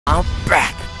I'm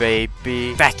back,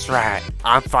 baby. That's right.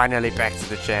 I'm finally back to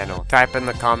the channel. Type in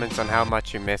the comments on how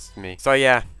much you missed me. So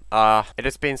yeah, it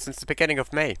has been since the beginning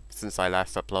of May since I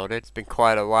last uploaded. It's been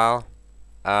quite a while.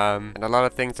 And a lot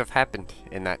of things have happened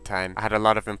in that time. I had a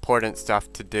lot of important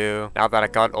stuff to do. Now that I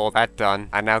got all that done,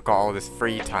 I now got all this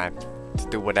free time to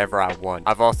do whatever I want.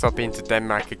 I've also been to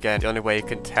Denmark again. The only way you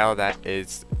can tell that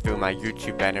is through my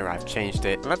YouTube banner. I've changed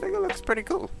it, and I think it looks pretty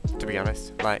cool, to be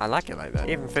honest. Like, I like it like that.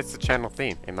 It even fits the channel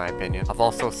theme, in my opinion. I've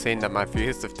also seen that my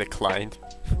views have declined.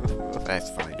 That's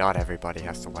fine. Not everybody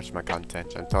has to watch my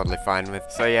content. I'm totally fine with.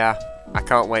 So yeah, I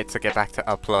can't wait to get back to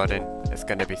uploading. It's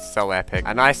gonna be so epic.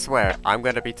 And I swear, I'm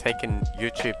gonna be taking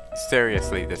YouTube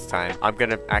seriously this time. I'm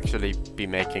gonna actually be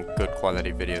making good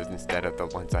quality videos instead of the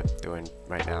ones I'm doing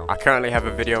right now. I currently have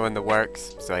a video in the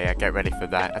works, so yeah, get ready for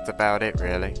that. That's about it,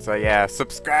 really. So yeah,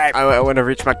 subscribe. I want to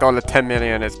reach my goal of 10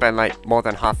 million. It's been like more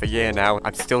than half a year now.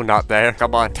 I'm still not there.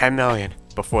 Come on, 10 million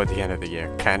before the end of the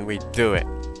year. Can we do it?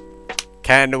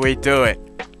 Can we do it?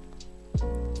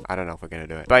 I don't know if we're gonna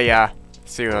do it. But yeah,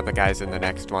 see you other guys in the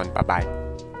next one. Bye bye.